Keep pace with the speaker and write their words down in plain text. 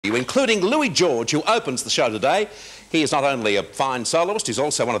including Louie George, who opens the show today. He is not only a fine soloist, he's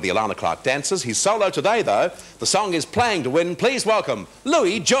also one of the Alana Clark dancers. He's solo today, though. The song is Playing to Win. Please welcome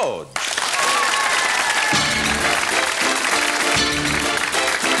Louie George.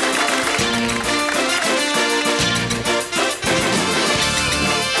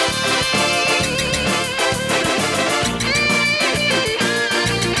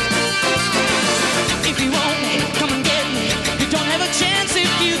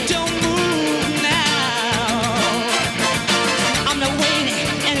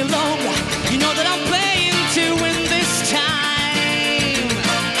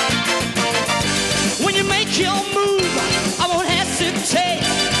 Your move, I won't hesitate.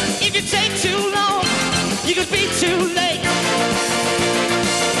 If you take too long, you could be too late.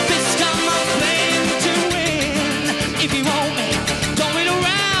 This time I'm playing to win. If you want me, don't wait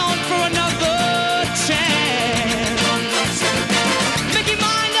around for another chance. Make your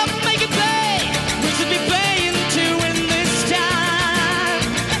mind up, make it play. We should be playing to win this time.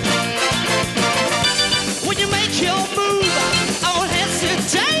 When you make your move, I won't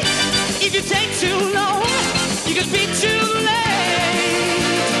hesitate. If you take too long, you could be too late.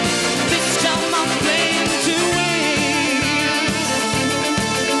 This time I'm playing to win.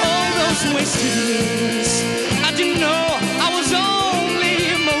 All those wasted years, I didn't know I was only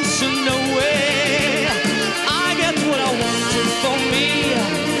emotional way. I got what I wanted for me.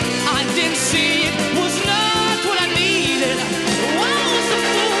 I didn't see it was not what I needed. I was a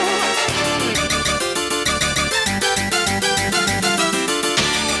fool.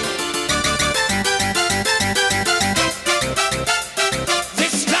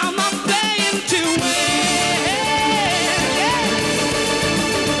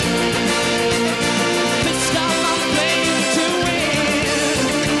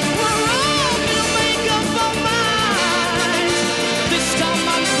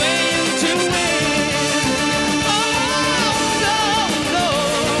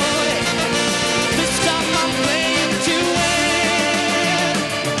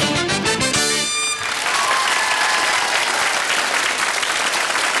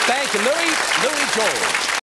 Thank you, Louie George.